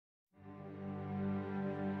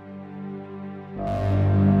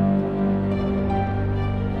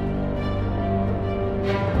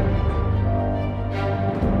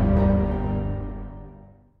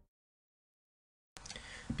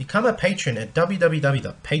Become a patron at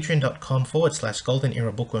www.patreon.com/Golden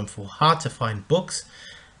Era Bookworm for hard to find books,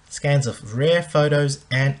 scans of rare photos,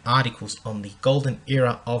 and articles on the Golden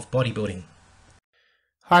Era of bodybuilding.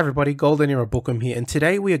 Hi everybody, Golden Era Bookworm here, and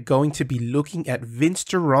today we are going to be looking at Vince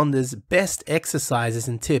Gironda's best exercises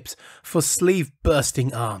and tips for sleeve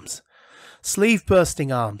bursting arms. Sleeve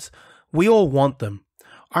bursting arms, we all want them.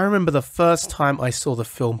 I remember the first time I saw the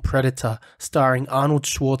film Predator starring Arnold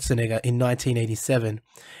Schwarzenegger in 1987,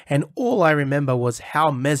 and all I remember was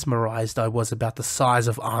how mesmerized I was about the size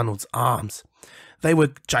of Arnold's arms. They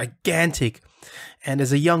were gigantic, and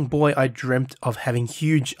as a young boy I dreamt of having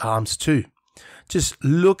huge arms too. Just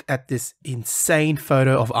look at this insane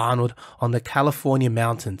photo of Arnold on the California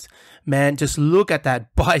mountains. Man, just look at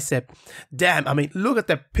that bicep. Damn, I mean, look at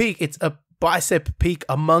the peak. It's a bicep peak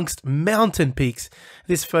amongst mountain peaks.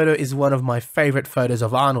 This photo is one of my favorite photos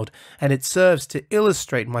of Arnold, and it serves to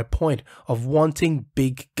illustrate my point of wanting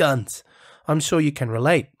big guns. I'm sure you can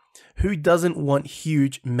relate. Who doesn't want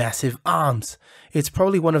huge, massive arms? It's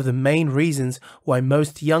probably one of the main reasons why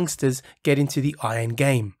most youngsters get into the iron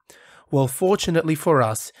game. Well, fortunately for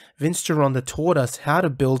us, Vince Gironda taught us how to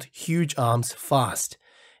build huge arms fast.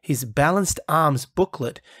 His Balanced Arms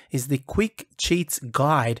booklet is the quick cheats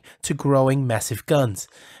guide to growing massive guns.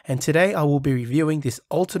 And today I will be reviewing this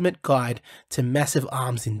ultimate guide to massive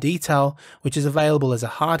arms in detail, which is available as a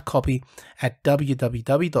hard copy at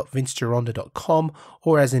www.vincegironda.com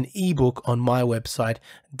or as an ebook on my website,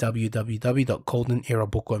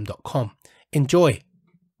 www.goldenerabookworm.com. Enjoy!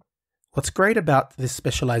 What's great about this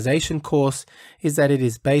specialization course is that it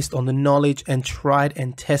is based on the knowledge and tried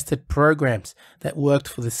and tested programs that worked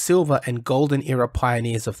for the silver and golden era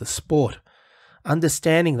pioneers of the sport.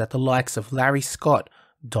 Understanding that the likes of Larry Scott,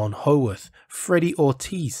 Don Howarth, Freddie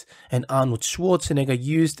Ortiz, and Arnold Schwarzenegger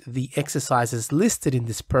used the exercises listed in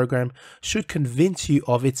this program should convince you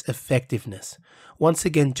of its effectiveness. Once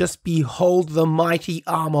again, just behold the mighty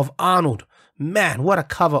arm of Arnold. Man, what a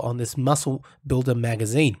cover on this Muscle Builder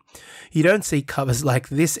magazine. You don't see covers like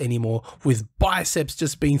this anymore with biceps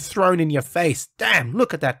just being thrown in your face. Damn,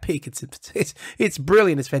 look at that peak. It's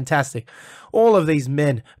brilliant. It's fantastic. All of these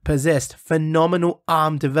men possessed phenomenal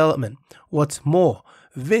arm development. What's more,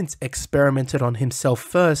 Vince experimented on himself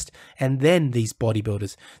first and then these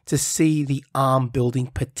bodybuilders to see the arm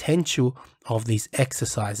building potential of these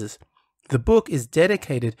exercises. The book is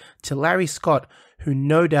dedicated to Larry Scott, who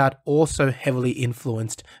no doubt also heavily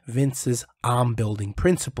influenced Vince's arm building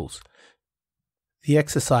principles. The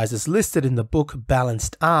exercises listed in the book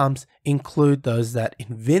Balanced Arms include those that,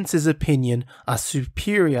 in Vince's opinion, are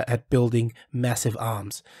superior at building massive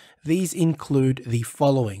arms. These include the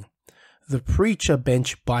following: the Preacher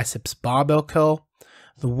Bench Biceps Barbell Curl,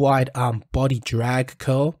 the Wide Arm Body Drag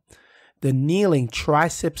Curl, the Kneeling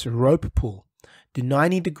Triceps Rope Pull, the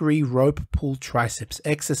 90-degree rope pull triceps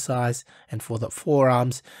exercise, and for the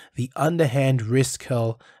forearms, the underhand wrist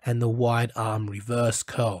curl and the wide arm reverse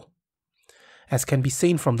curl. As can be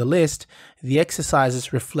seen from the list, the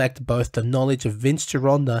exercises reflect both the knowledge of Vince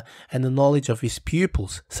Gironda and the knowledge of his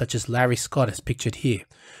pupils, such as Larry Scott as pictured here,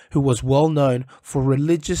 who was well known for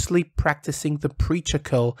religiously practicing the preacher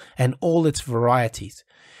curl and all its varieties.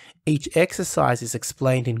 Each exercise is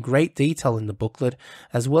explained in great detail in the booklet,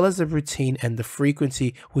 as well as the routine and the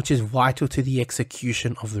frequency which is vital to the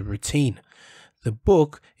execution of the routine. The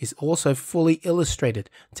book is also fully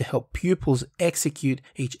illustrated to help pupils execute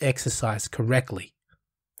each exercise correctly.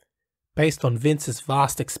 Based on Vince's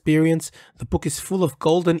vast experience, the book is full of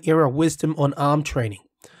golden era wisdom on arm training.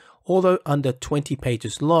 Although under 20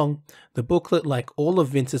 pages long, the booklet, like all of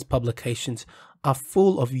Vince's publications, are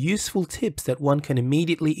full of useful tips that one can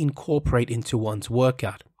immediately incorporate into one's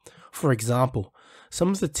workout. For example, some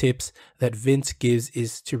of the tips that Vince gives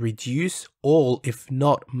is to reduce all, if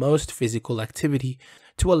not most, physical activity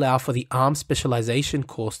to allow for the arm specialization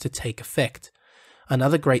course to take effect.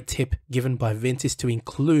 Another great tip given by Vince is to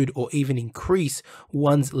include or even increase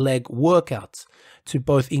one's leg workouts to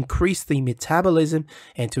both increase the metabolism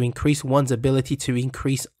and to increase one's ability to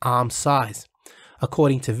increase arm size.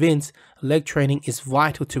 According to Vince, leg training is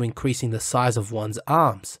vital to increasing the size of one's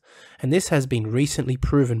arms, and this has been recently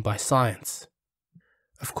proven by science.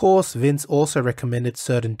 Of course, Vince also recommended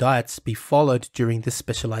certain diets be followed during this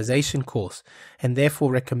specialization course, and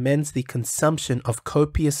therefore recommends the consumption of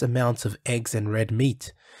copious amounts of eggs and red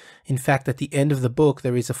meat. In fact, at the end of the book,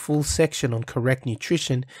 there is a full section on correct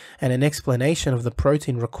nutrition and an explanation of the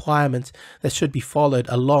protein requirements that should be followed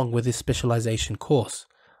along with this specialization course.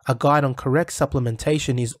 A guide on correct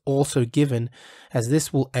supplementation is also given, as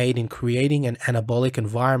this will aid in creating an anabolic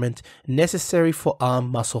environment necessary for arm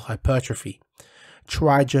muscle hypertrophy.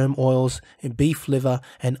 trigerm oils, beef liver,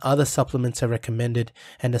 and other supplements are recommended,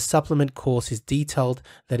 and a supplement course is detailed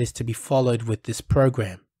that is to be followed with this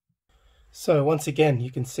program. So once again, you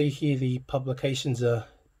can see here the publications are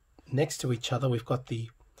next to each other. We've got the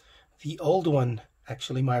old one,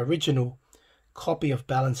 actually my original copy of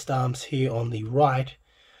Balanced Arms here on the right,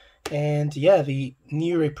 and yeah, the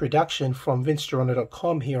new reproduction from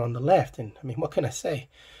VinceGironda.com here on the left. And I mean, what can I say?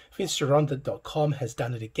 VinceGironda.com has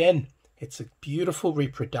done it again. It's a beautiful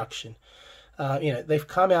reproduction. They've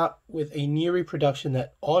come out with a new reproduction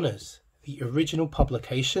that honors the original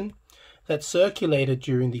publication that circulated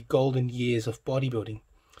during the golden years of bodybuilding.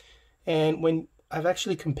 And when I've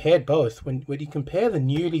actually compared both, when you compare the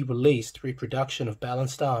newly released reproduction of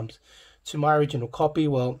Balanced Arms to my original copy,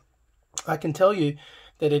 well, I can tell you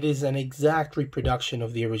that it is an exact reproduction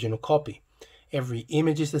of the original copy. Every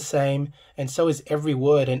image is the same, and so is every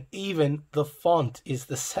word, and even the font is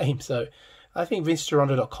the same. So I think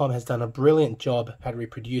VinceGironda.com has done a brilliant job at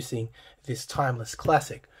reproducing this timeless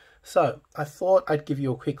classic. So I thought I'd give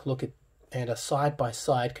you a quick look at and a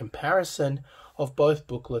side-by-side comparison of both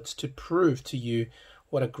booklets to prove to you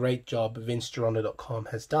what a great job VinceGironda.com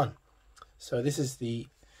has done. So this is the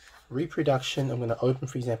reproduction. I'm going to open,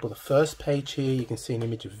 for example, the first page here. You can see an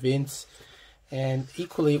image of Vince. And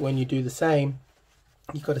equally, when you do the same,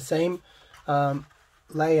 you've got the same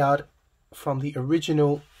layout from the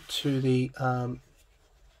original to the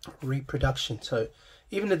reproduction. So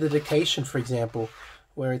even the dedication, for example,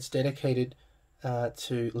 where it's dedicated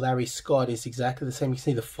to Larry Scott, is exactly the same. You can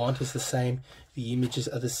see the font is the same, the images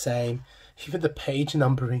are the same, even the page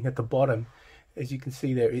numbering at the bottom, as you can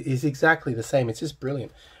see there, is exactly the same. It's just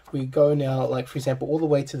brilliant. We go now, like for example, all the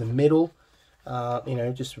way to the middle,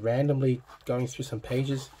 just randomly going through some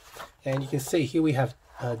pages, and you can see here we have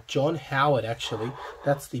John Howard. Actually,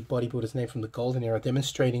 that's the bodybuilder's name from the golden era,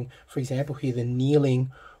 demonstrating, for example, here the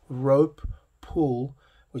kneeling rope pull,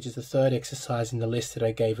 which is the third exercise in the list that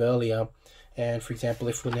I gave earlier. And for example,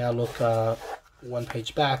 if we now look one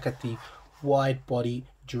page back at the wide body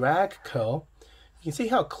drag curl, you can see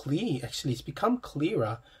how clear, actually it's become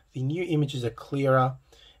clearer. The new images are clearer,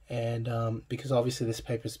 and because obviously this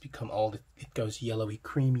paper has become old, it goes yellowy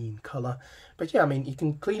creamy in color. But yeah, I mean, you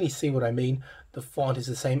can clearly see what I mean. The font is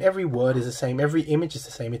the same, every word is the same, every image is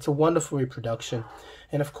the same. It's a wonderful reproduction,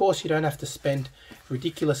 and of course you don't have to spend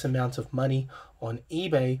ridiculous amounts of money on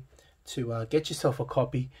eBay to get yourself a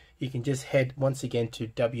copy. You can just head once again to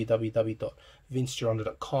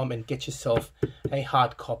www.vincegironda.com and get yourself a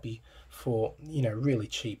hard copy for, really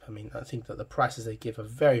cheap. I mean, I think that the prices they give are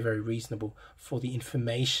very, very reasonable for the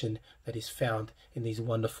information that is found in these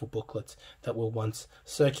wonderful booklets that were once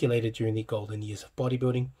circulated during the golden years of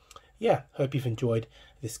bodybuilding. Yeah, hope you've enjoyed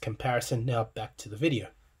this comparison. Now back to the video.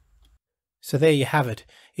 So there you have it.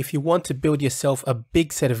 If you want to build yourself a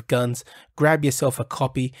big set of guns, grab yourself a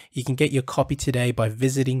copy. You can get your copy today by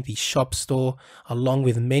visiting the shop store, along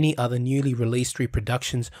with many other newly released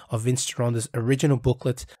reproductions of Vince Gironda's original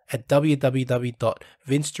booklets at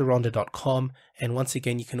www.vincegironda.com. And once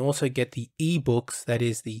again, you can also get the ebooks, that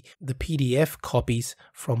is the PDF copies,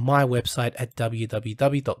 from my website at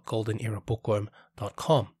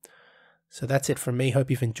www.goldenerabookworm.com. So that's it from me. Hope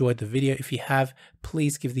you've enjoyed the video. If you have,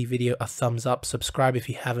 please give the video a thumbs up, subscribe if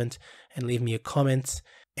you haven't, and leave me your comments.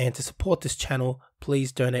 And to support this channel,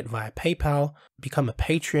 please donate via PayPal, become a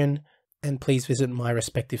Patreon, and please visit my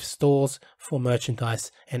respective stores for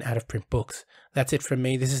merchandise and out-of-print books. That's it from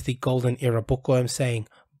me. This is the Golden Era Bookworm saying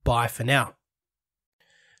bye for now.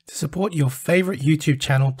 To support your favorite YouTube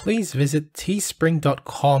channel, please visit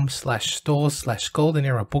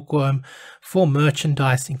teespring.com/stores/goldenerabookworm for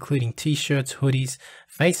merchandise including t-shirts, hoodies,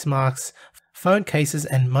 face masks, phone cases,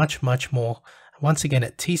 and much, much more. Once again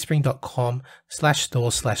at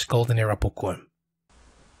teespring.com/stores/goldenerabookworm.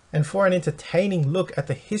 And for an entertaining look at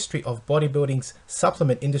the history of bodybuilding's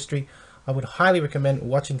supplement industry, I would highly recommend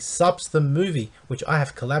watching Subs the Movie, which I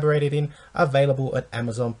have collaborated in, available at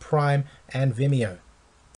Amazon Prime and Vimeo.